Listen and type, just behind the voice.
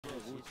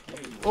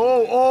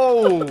Oh,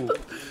 oh!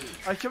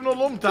 Ik heb nog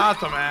lom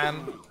data,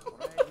 man.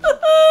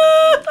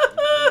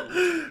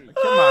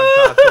 Come on,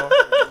 TaToH.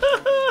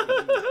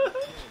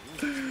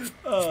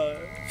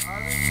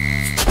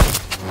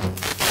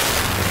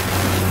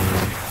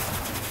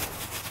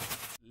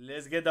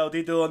 Let's get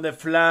DauTito on the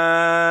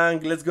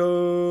flank. Let's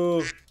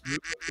go.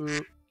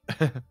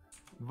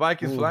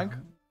 Vikings flank.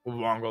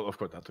 Well, of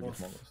course, TaToH gets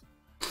Mongols.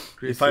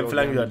 If I'm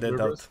flank, you are dead,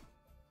 DauT.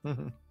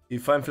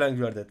 If I'm flank,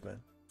 you are dead,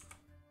 man.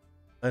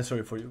 I'm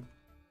sorry for you.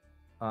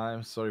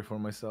 I'm sorry for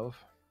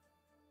myself.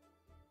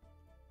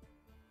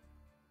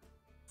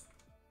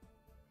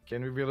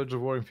 Can we village a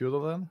war in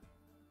feudal then?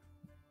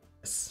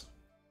 Yes.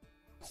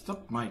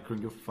 Stop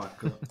microing, you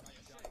fucker.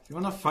 You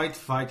wanna fight,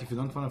 fight. If you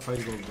don't wanna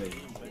fight, go away.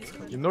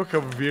 You know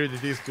how weird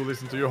it is to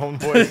listen to your own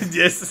voice.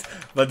 Yes,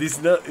 but it's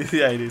not.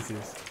 Yeah, it is.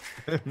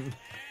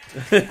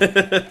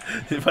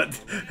 But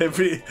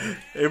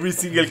every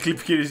single clip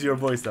here is your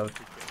voice out.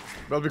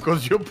 Well,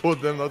 because you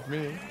put them, not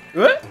me.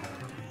 What?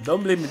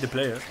 Don't blame the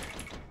player.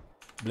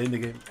 Blame the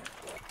game.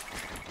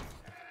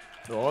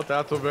 Oh,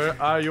 TaToH,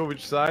 where are you?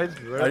 Which side?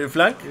 Where are you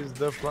flank? Is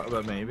the flank?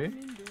 Well, maybe.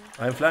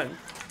 I'm flank.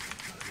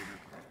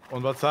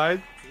 On what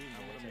side?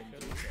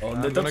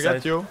 On the I'm top gonna side.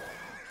 get you.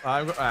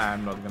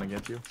 I'm not gonna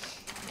get you.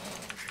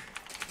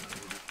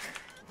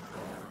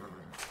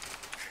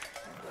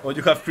 Oh,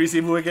 you have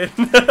pre-simu again?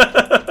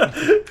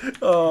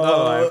 Oh.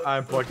 No,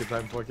 I'm pocket.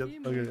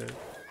 Okay.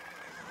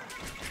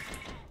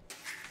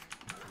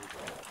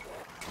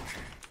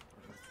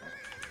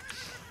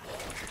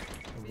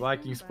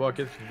 Vikings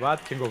pocket.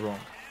 What can go wrong?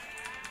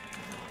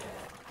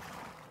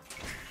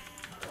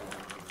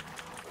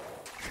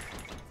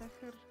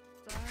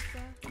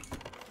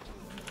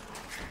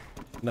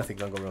 Nothing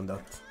can go wrong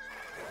that.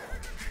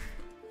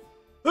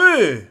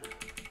 Hey!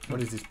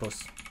 What is this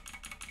boss?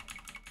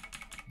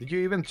 Did you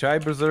even try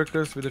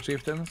berserkers with the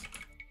chieftains?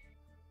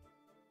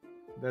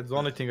 That's the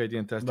only thing I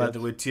didn't test But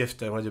yet. with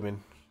TF, what do you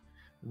mean?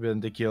 When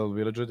they kill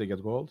villagers, they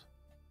get gold.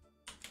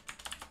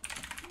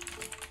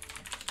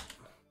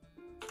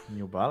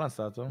 New balance,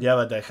 TaToH. Yeah,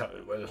 but I have.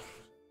 Well,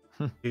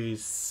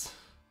 he's.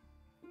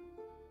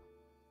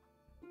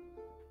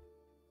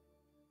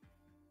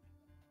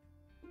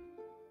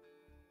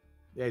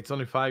 Yeah, it's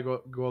only 5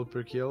 gold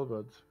per kill,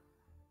 but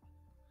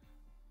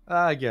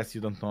I guess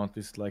you don't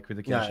notice like with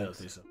the kill Yeah, I don't shots.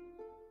 think so.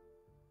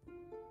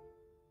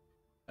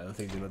 I don't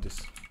think you notice.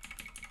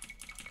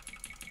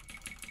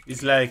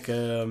 It's like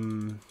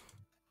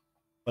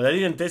what I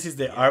didn't test is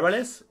the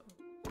arbalest.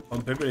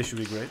 On paper it should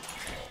be great,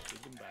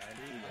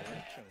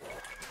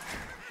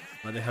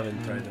 but I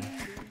haven't tried them.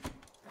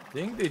 I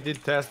think they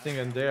did testing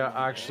and they are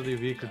actually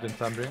weaker than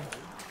Thundering.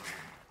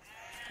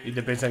 It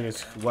depends on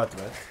what,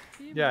 right?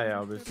 Yeah,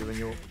 obviously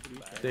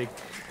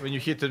when you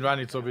hit and run,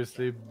 it's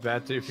obviously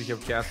better if you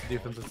have cast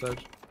defense and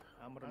such.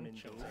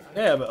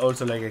 Yeah, but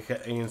also like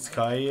against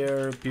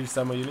higher pierce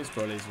ammo units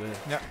probably is better.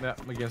 Yeah,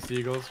 against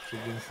Eagles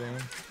should be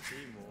insane.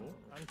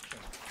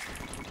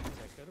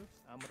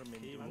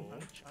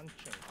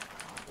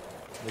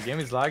 The game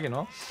is lagging,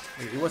 no?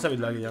 It was a bit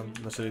laggy, I'm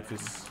not sure if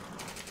it's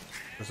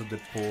because of the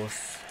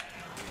pause.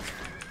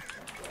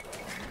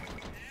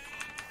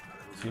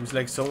 Seems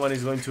like someone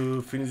is going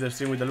to finish the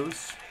stream with a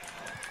lose.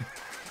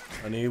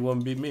 And it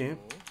won't be me.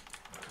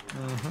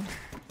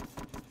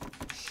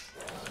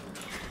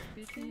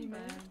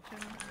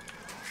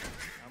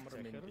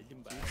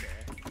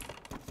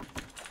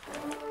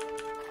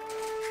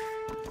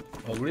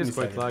 Oh, green is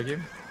quite laggy.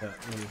 Yeah,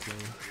 green is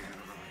laggy.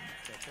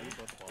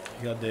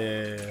 You got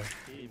the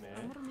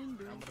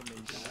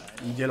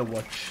yellow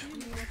watch.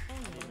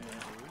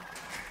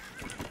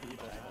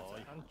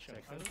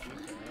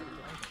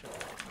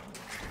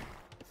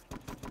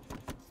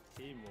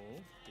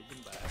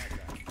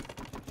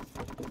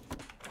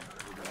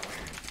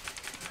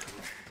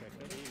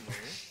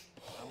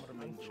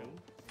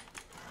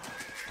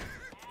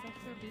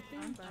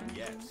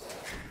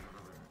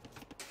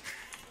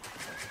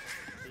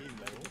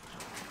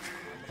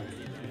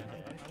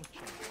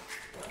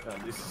 Yeah,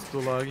 this is too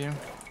laggy.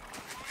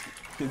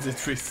 It's the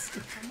trees.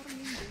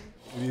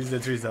 It is the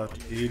trees out.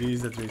 It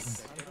is the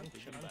trees.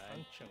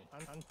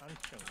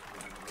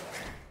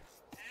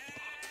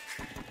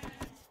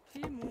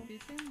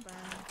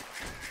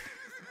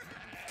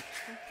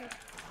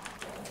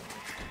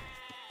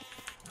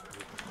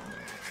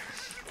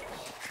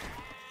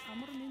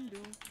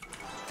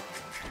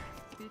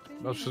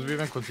 But should we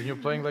even continue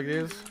playing like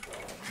this?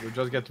 We'll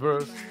just get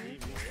worse.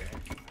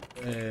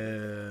 I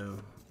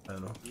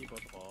don't know.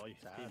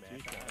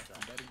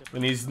 I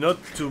mean, it's not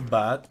too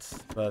bad,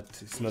 but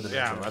it's not the best.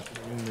 Yeah, but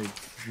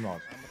it's not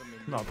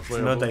It's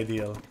playable. not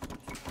ideal.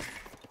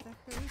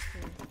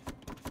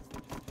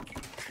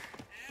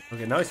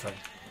 Okay, now it's fine.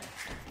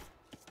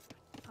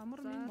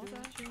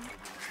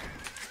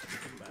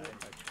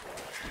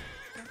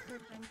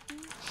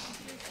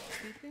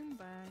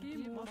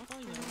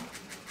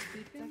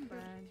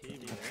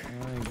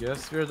 I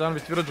guess we're done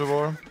with Village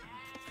War.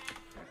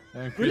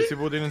 And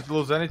Crucible didn't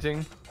lose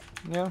anything.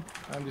 Yeah,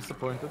 I'm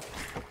disappointed.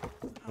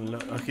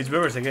 His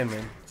beavers again,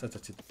 man. Such a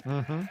cheat.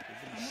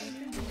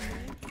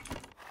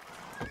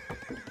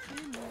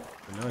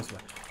 No, it's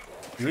fine.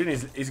 Green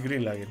is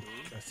green lagging.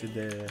 I see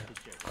the...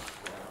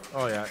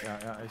 Oh yeah,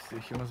 I see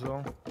him as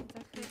well.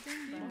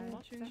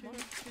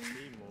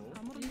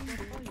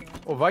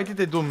 Oh, why did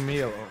they do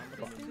meal?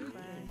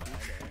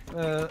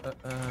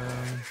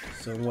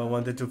 Someone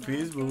wanted to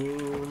fist,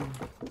 boom.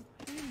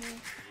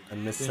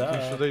 And mess Thinking,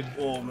 up. should I-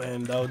 Oh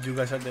man, DauT, you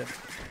guys are dead.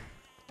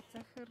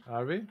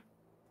 Are we?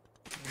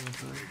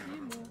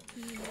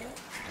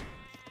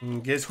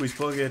 Guess who is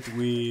forget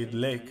with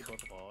Lake?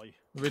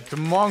 With the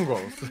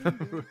Mongols.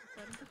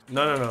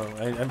 No,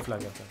 I'm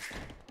flank.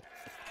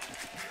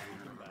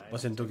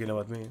 Wasn't talking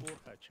about me.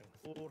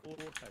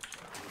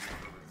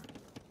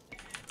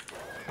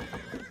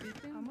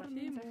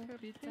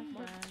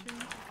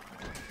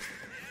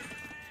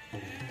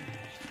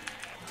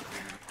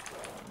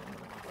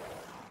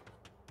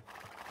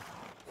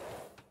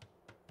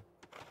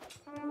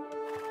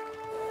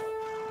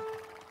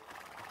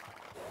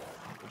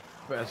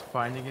 Best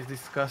finding is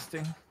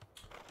disgusting.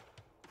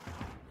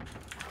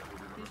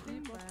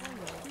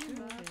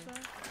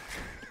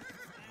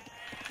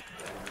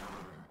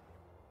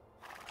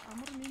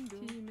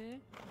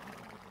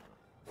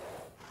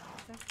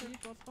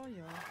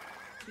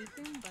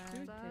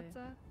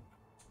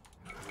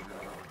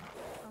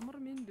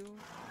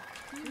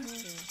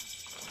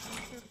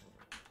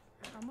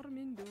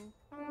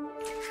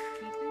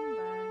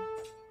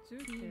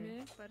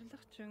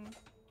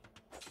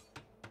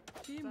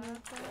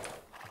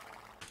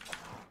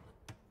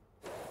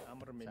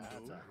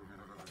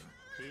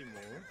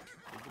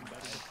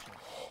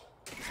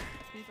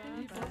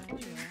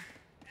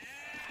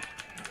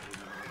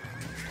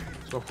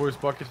 So who is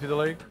pocket with the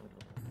lake?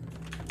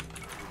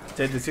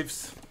 Take the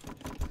sips.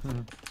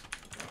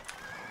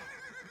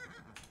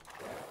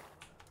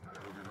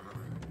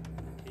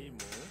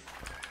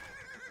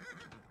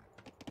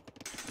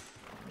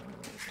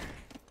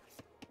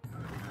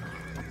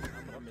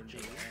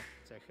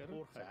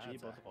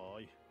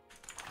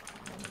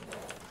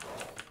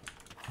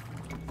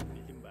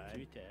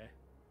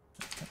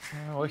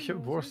 Oh, I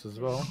have worse as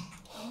well.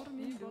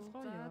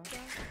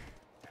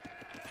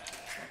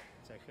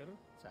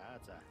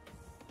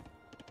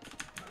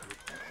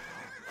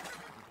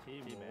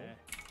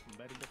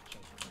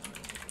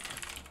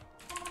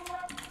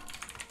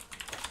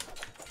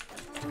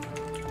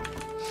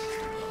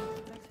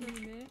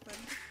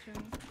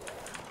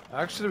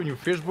 Actually, when you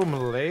fish boom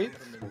late,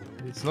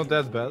 it's not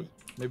that bad.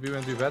 Maybe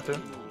even be better.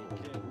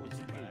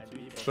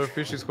 Shore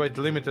fish is quite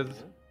limited,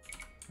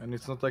 and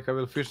it's not like I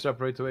will fish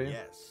trap right away.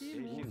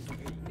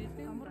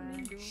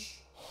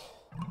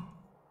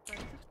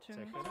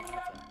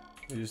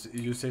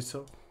 You say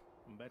so?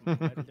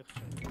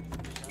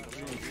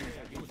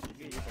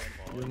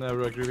 You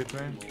never agree with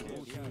me.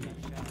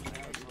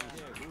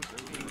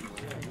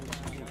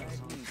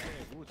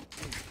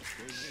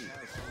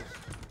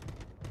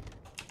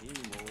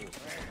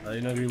 I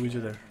didn't agree with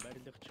you there.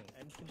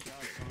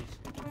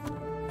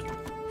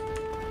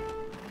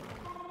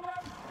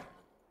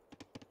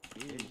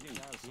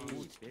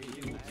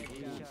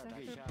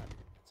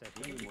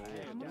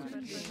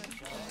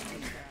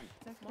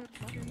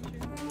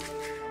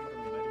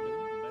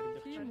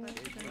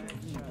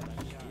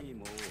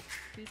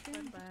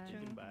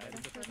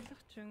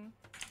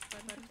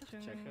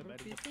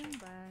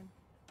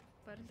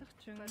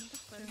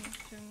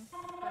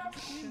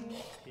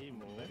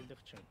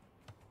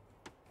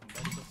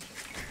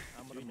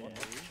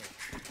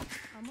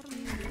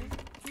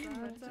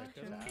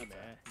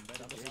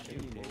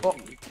 Oh,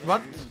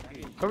 what?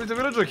 How is the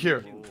villager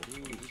here?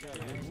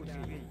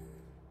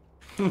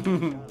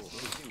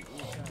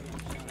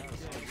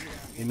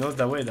 He knows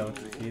the way, though.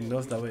 He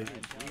knows the way.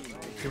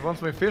 He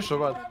wants my fish or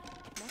what?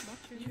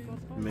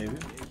 Maybe.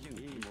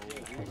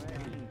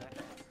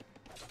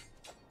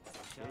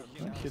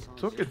 He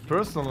took it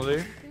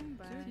personally.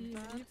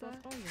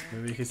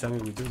 Maybe he's angry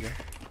with you, yeah.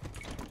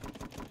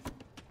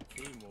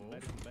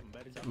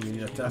 I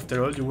mean,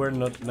 after all, you were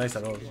not nice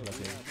at all.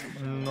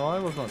 No, I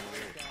was not.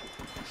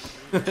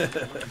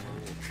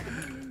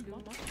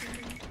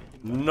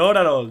 Not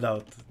at all,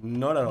 DauT.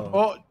 Not at all.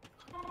 Oh!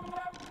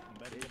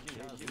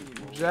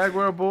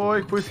 Jaguar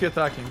boy, who is he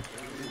attacking?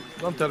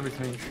 Don't tell me it's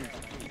me.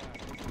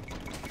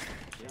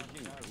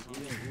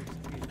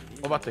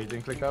 Oh, what? I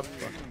didn't click up.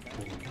 Fuck.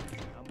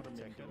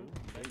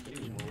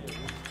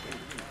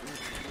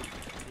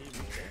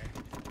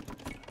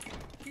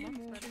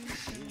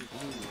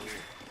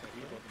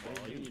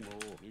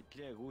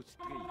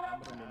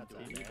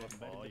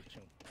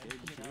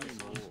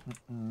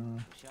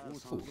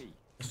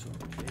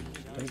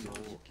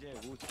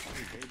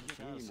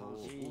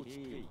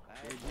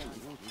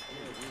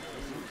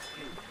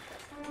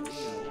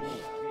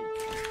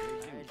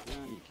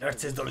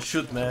 Artists don't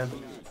shoot, man.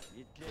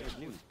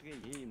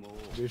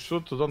 They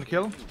shoot to don't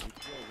kill?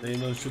 They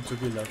don't shoot to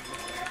kill, that.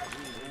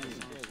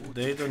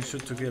 They don't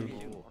shoot to kill.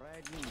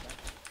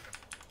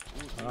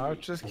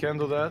 Archers can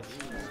do that.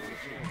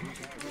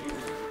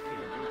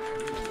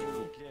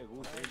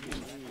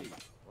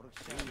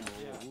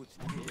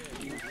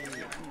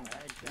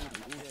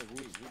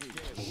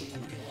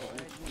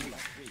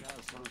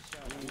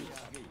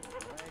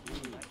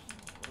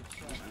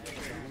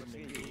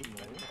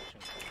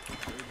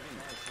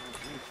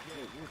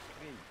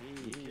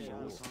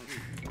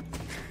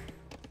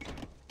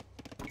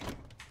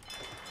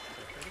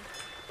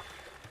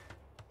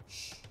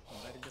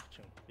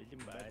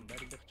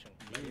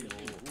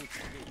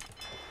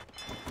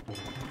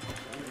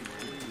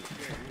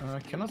 I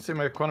cannot say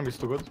my economy is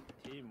too good.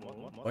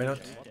 Why not?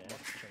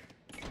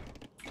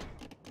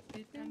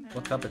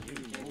 What happened?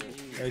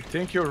 I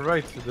think you're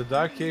right. The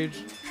Dark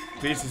Age.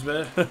 Peace is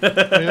better.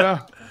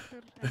 Yeah.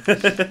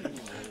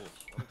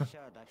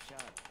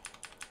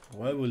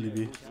 Why would it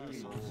be?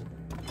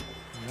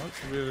 Not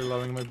really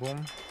loving my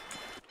boom.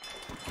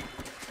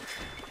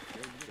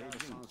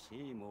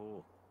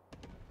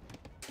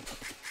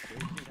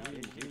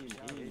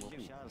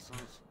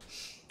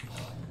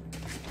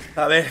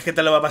 A ver, ¿qué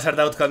tal lo va a pasar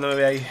DauT cuando me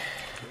vea ahí?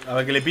 A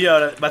ver, que le pillo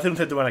ahora. Va a hacer un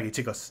centurión aquí,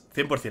 chicos.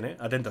 100%,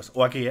 atentos.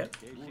 O aquí,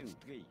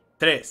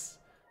 3.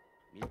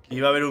 Y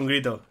va a haber un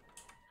grito.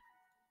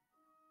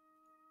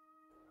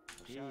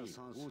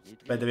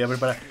 Espérate, voy a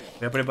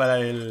preparar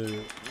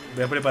el...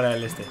 Voy a preparar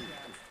el este.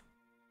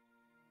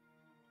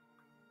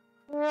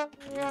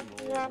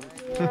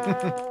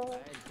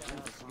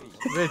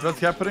 Wait,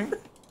 what's happening?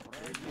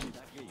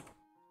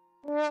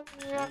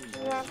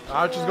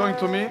 Arch is going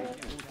to me.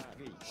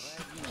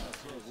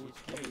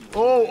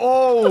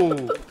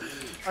 Oh!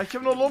 I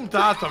have no lum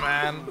Tato,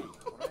 man.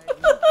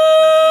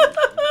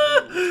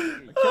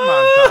 Come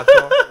on,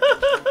 Tato.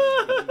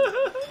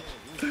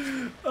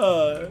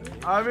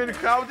 I mean,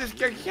 how this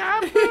can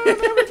happen?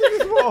 Everything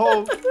is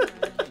wrong.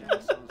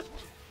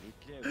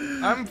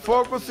 I'm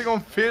focusing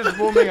on fish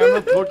booming. I'm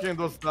not looking at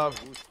those stuff.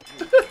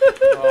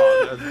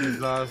 Oh, that's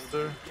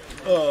disaster.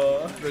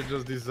 That's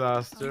just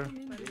disaster.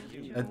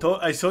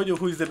 I saw you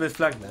who is the best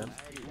flag, man.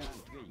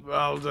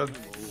 Well,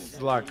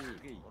 that's luck.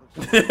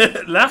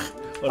 Lag?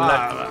 Or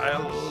lag? I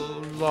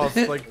lost,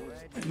 like,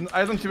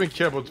 I don't even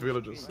care about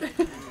villages.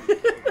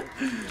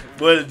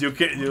 Well,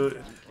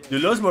 you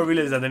lost more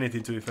villages than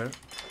anything, to be fair.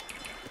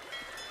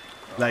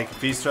 Like,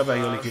 Fish Trap, I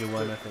only killed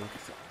one, I think.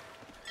 It's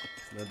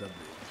not that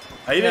big.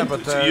 I even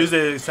use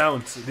the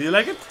sounds. Do you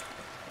like it?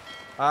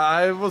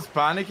 I was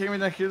panicking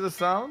when I hear the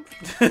sound.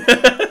 So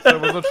I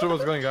was not sure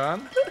what's going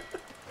on.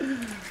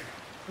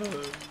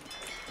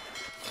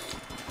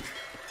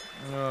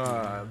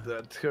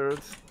 That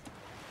hurts.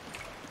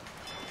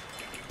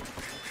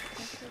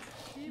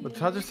 But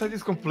the other side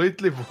is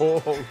completely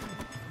walled.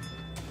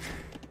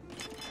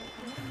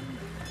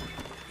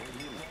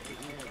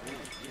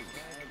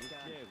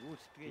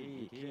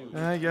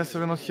 I guess I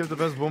will not have the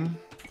best boom.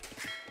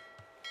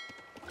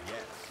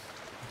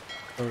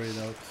 Sorry,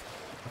 DauT.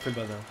 I feel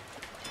bad now.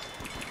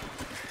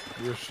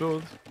 You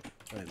should.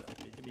 I know.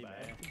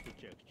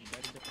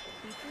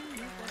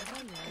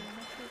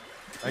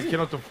 I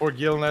cannot afford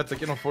gill nets, I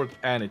cannot afford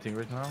anything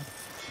right now.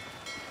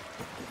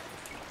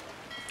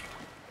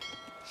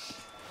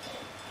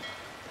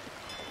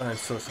 I'm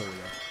so sorry,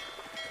 DauT.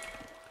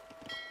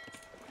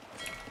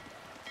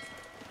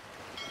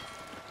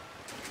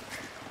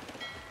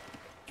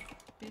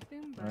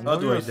 I know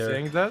do you're I dare?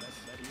 saying that,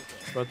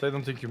 but I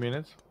don't think you mean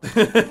it.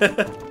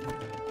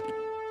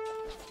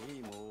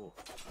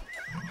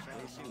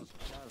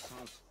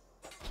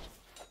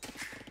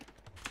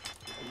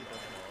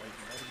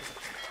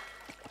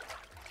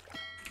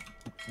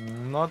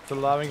 Not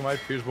allowing my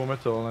fish bomb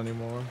at all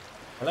anymore.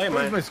 I like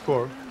Where's mine. my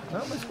score? No,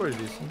 my score is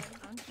decent.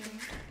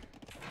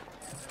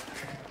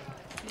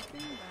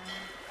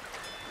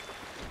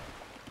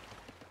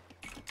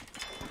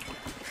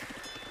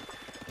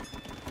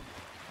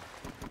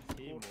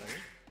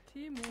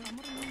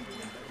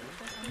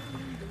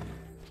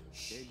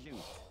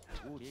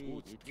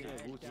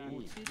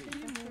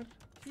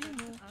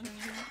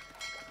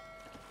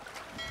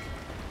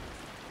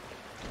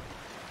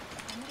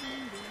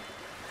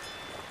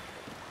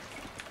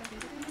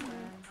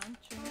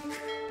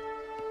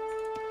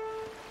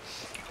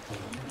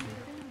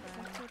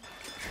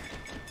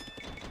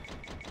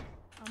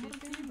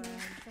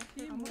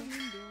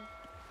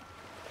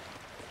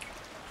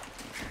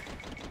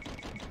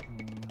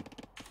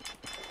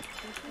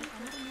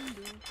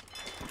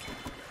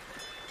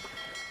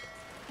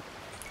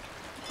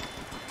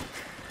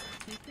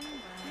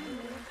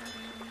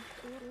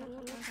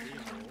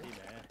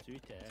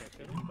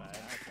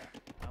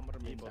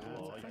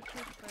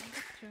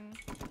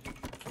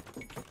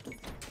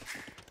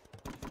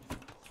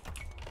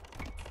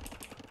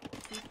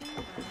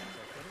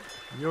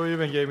 You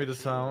even gave me the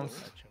sounds.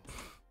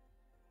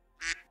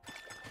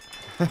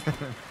 I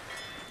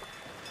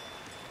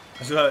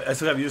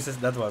should have used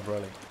that one,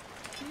 probably.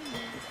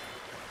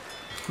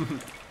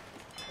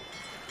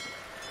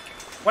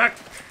 Whack!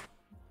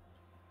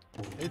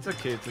 It's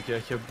okay, I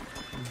have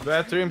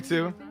better him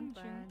too.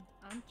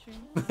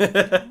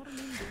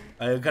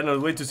 I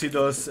cannot wait to see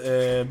those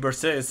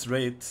Versailles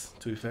rates,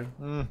 to be fair.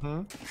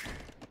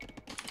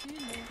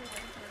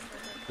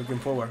 Looking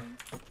forward.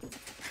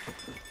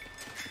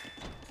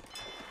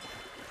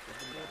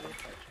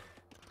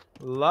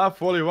 La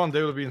 41,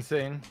 they will be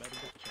insane.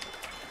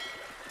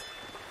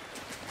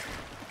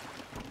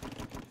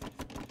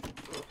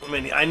 I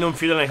mean, I don't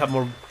feel I have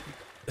more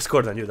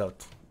score than you,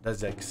 DauT.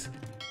 That's Jax.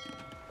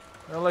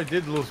 Well, I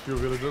did lose few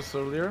villagers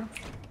earlier.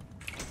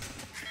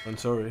 I'm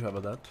sorry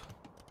about that.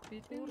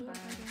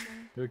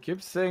 You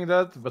keep saying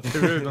that, but I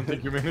really don't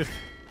think you mean it.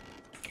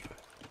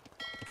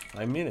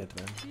 I mean it,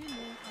 man.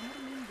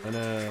 And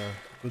a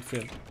good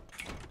friend.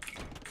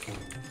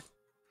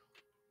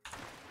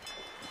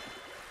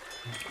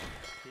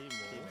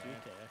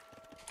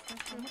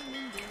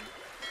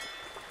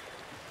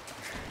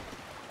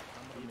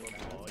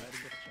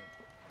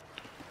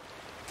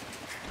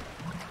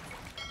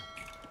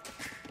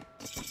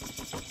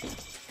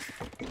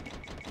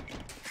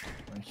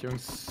 I'm hearing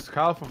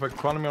half of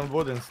economy on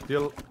wood and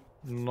still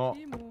no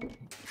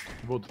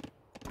wood.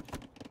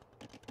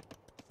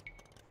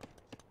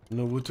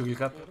 No wood to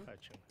click up.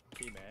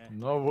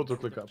 No wood to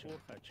click up.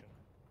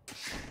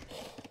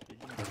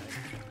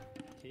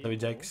 Sorry,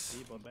 Jacks.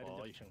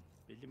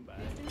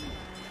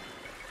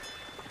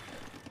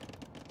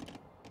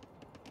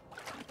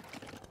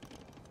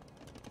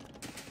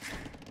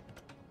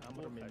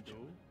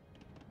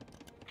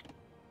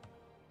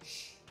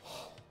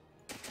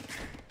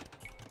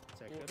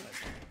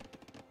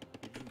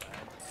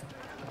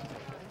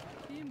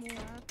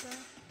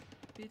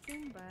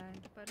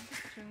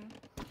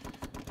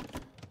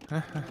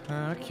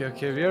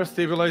 Okay, we are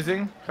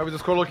stabilizing. How is the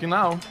score looking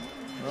now?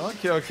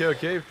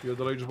 Okay, you're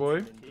the rage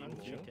boy.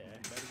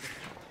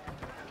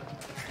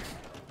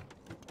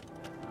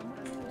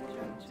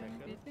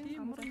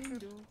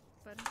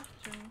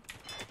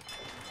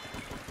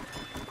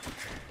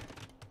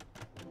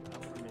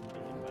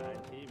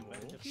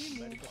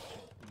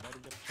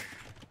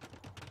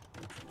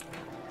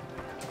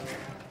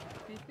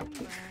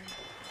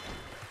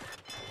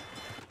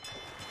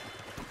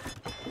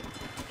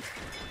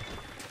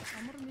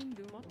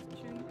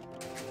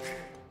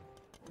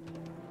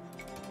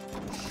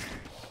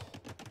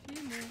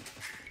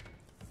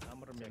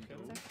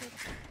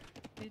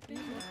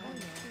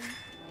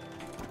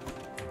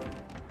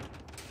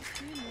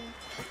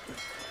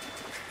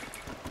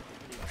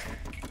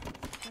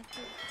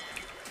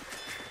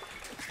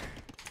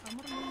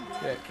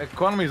 Yeah,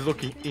 economy is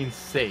looking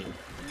insane.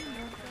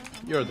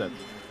 You're dead.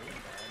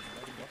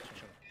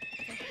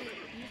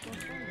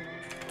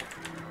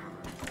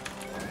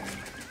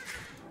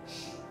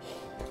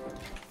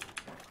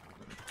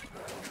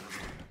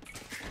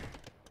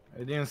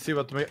 I didn't see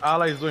what my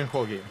ally is doing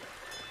whole game.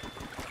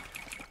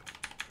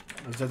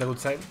 Is that a good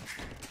sign?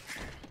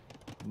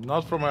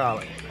 Not from my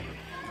ally.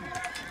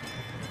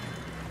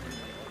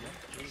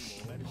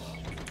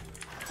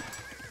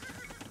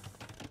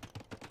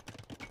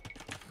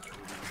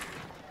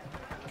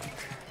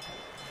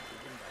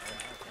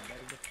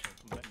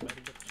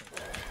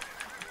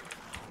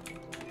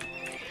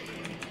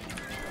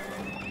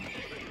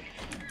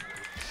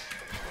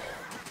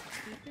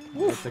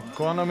 The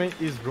economy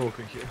is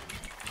broken here.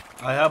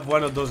 I have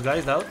one of those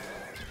guys out.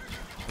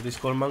 It is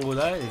called Mango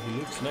Dai. He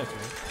looks nice,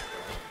 man.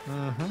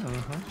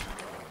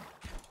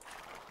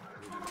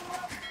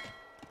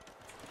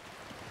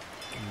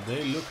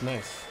 They look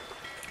nice.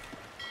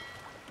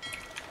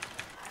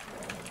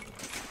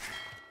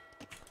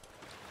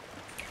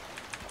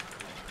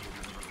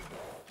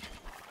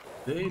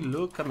 They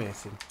look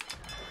amazing.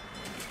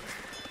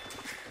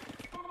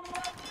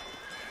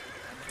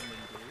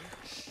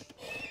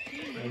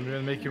 I'm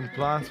even making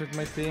plans with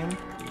my team.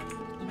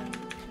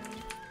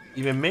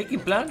 Even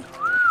making plan?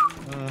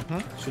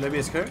 Should I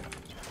be scared?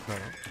 No.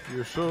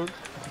 You should.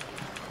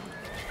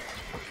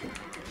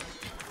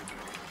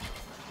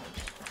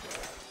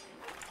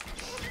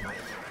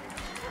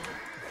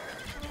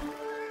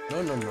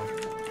 No.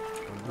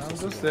 I'm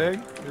just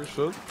saying, you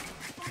should.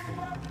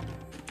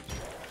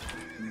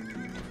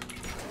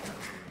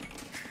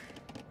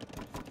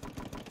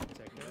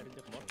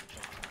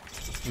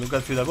 Look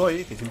at the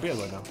boy, he's in real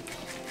right now.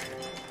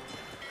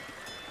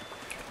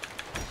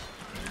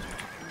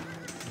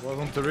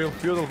 Wasn't the real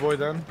feudal boy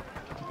then.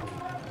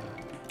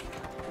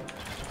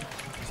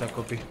 It's a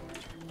copy.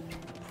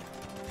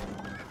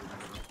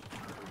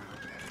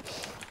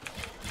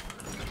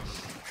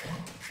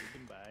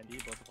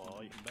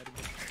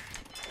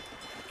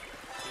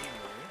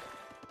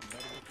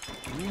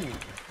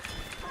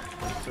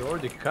 They're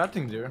already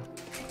cutting there.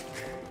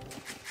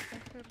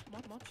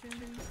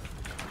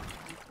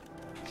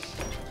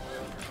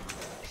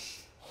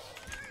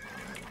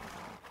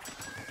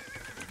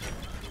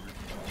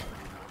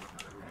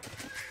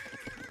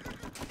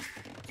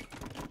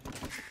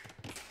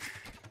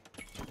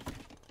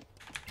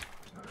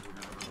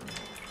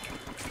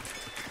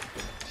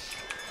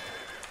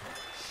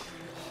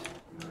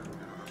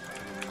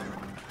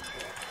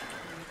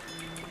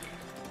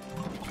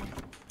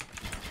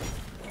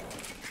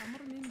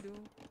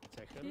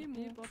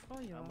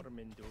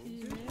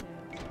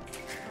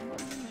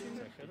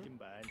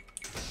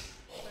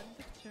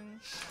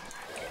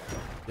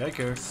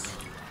 Yikers.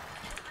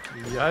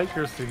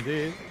 Yikers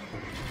indeed.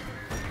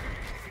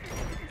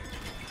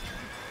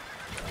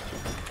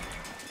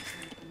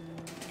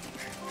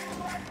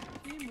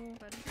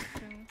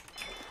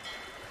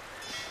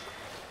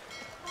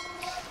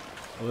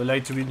 I would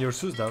like to be in your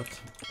shoes, DauT.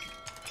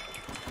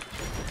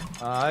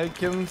 I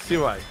can see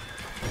why.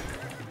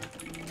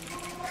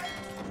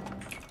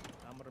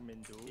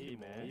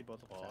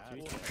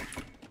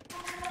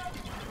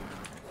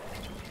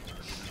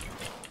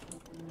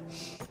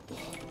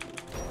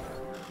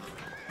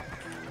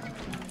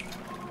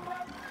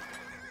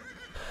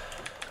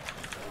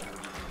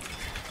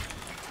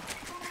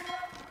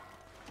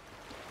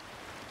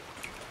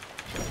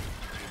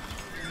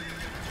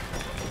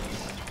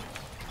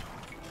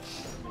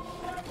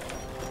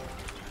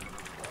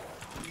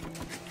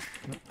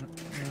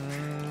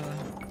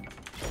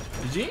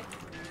 GG?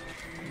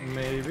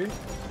 Maybe.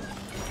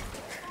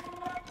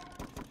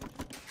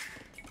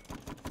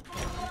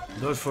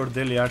 Those for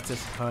daily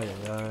artists. Ay,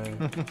 ay,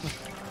 ay.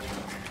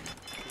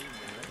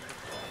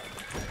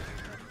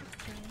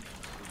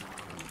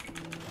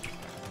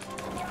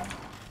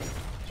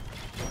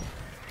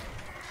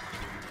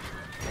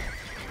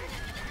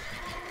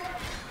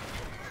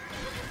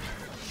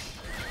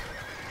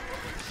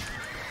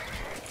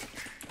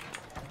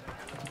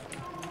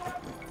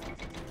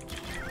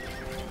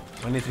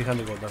 I need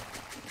 300 gold now.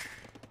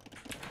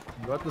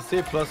 Got to see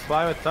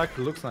 +5 attack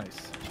looks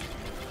nice.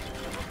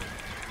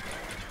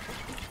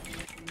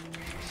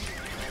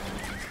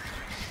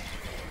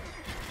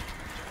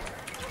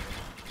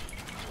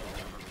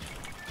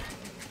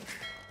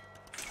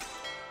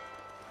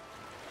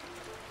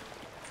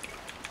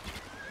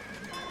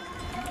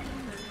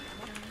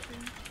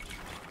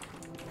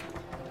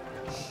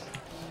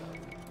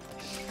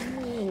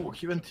 Ooh,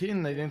 he went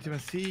in, I didn't even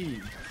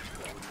see.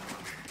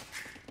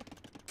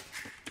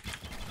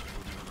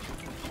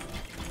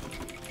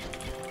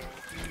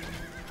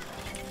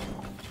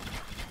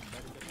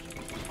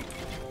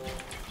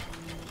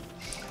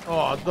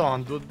 Oh,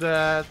 don't do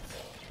that.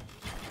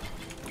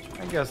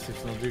 I guess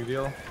it's no big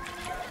deal.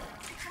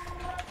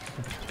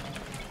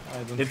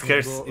 I don't It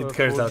hurts. It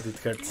hurts out. It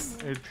hurts.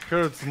 It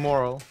hurts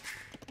moral.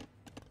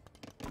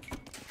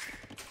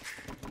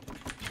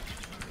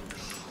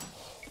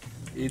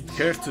 It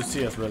hurts to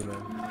see as well,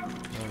 man.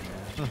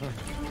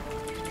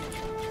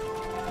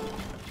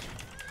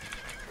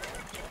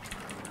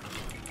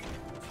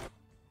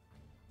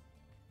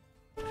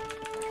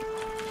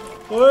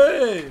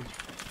 Hey!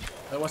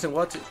 I wasn't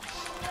watching.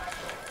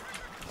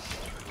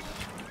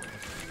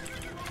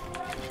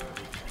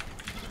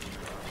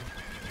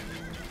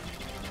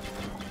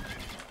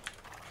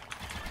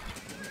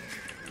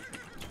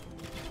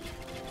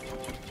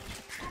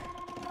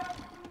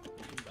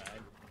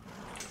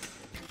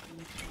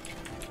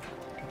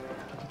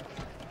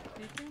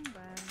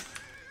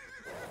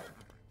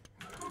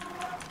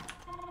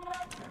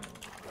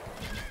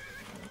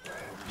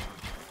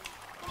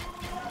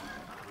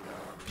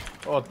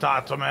 Oh,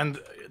 TaToH, man.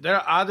 There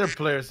are other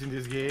players in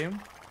this game.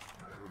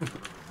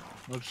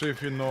 Not sure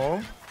if you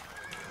know.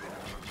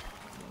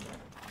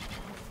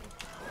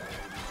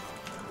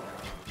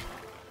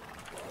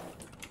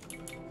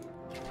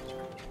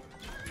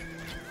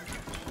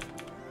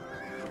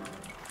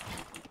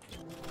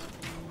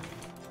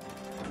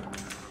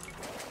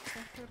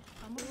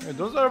 Hey,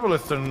 those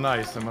arbalists are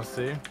nice, I must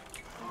say.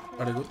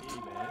 Are they good?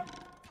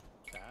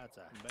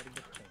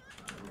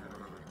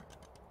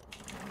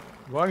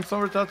 Going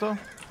somewhere, TaToH?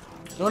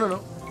 No, no,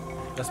 no.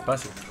 That's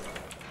passive.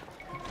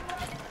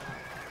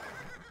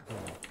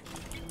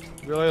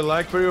 Will I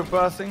like where you're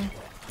passing?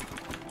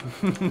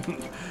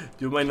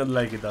 You might not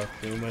like it, though.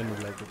 You might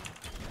not like it.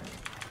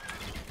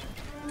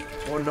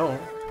 Oh no.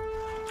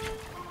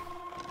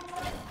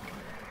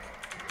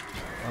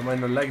 I might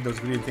not like those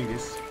green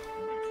thingies.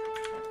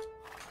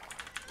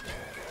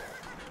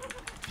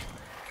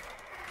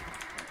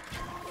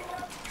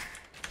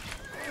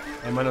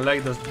 I might not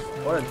like those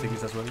orange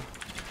thingies as well.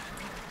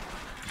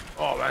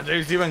 Oh man,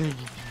 there's even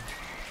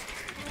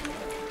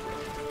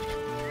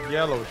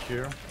yellow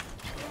here.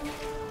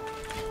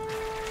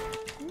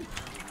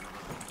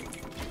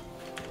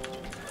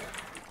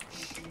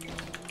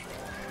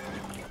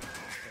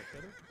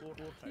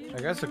 I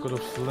guess I could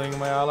have slung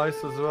my allies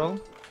as well.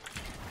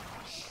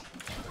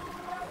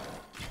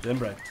 Then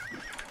right.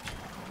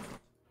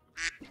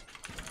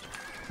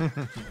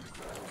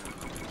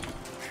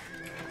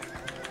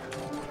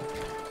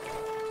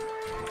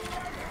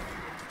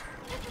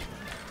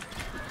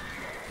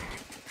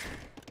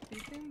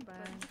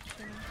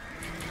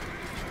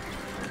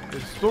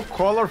 It's too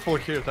colorful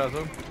here,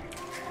 TaToH.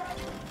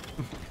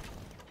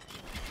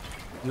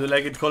 Do you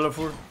like it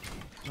colorful?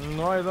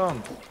 No, I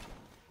don't.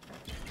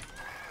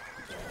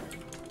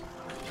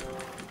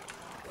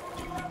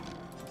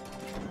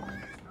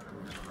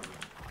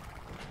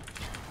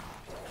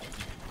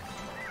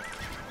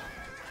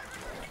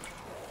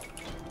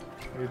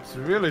 It's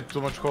really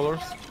too much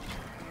colors.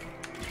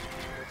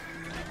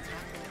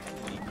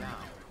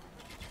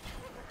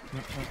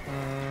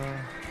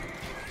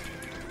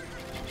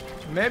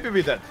 Maybe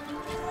with that.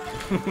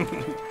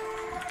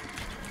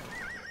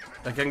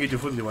 I can get you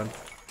food if you want.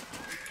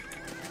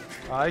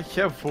 I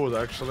have food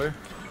actually.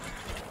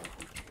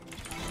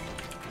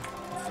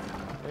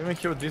 I even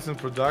have a decent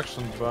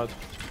production, but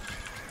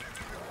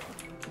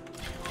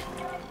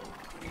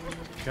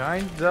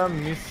kinda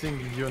missing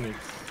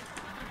units.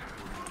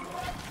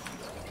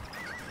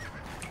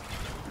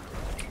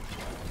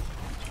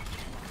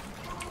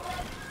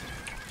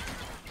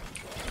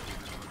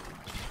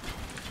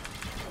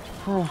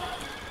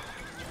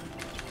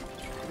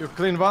 You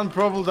clean one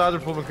problem, the other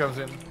problem comes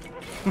in.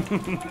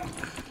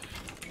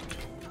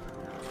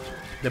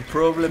 The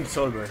problem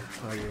solver,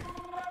 are you?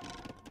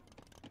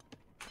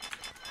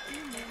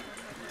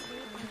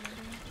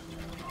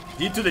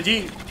 G to the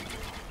G!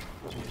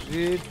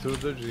 G to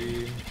the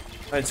G.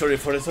 I'm sorry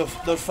for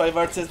those 5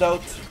 arts,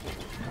 DauT.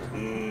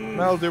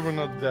 Well, they were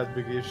not that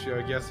big issue.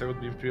 I guess I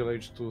would be in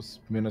pre-age 2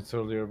 minutes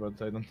earlier,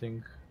 but I don't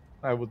think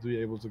I would be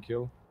able to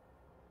kill.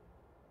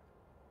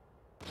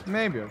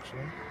 Maybe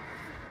actually.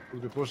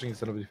 Would be pushing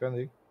instead of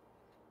defending.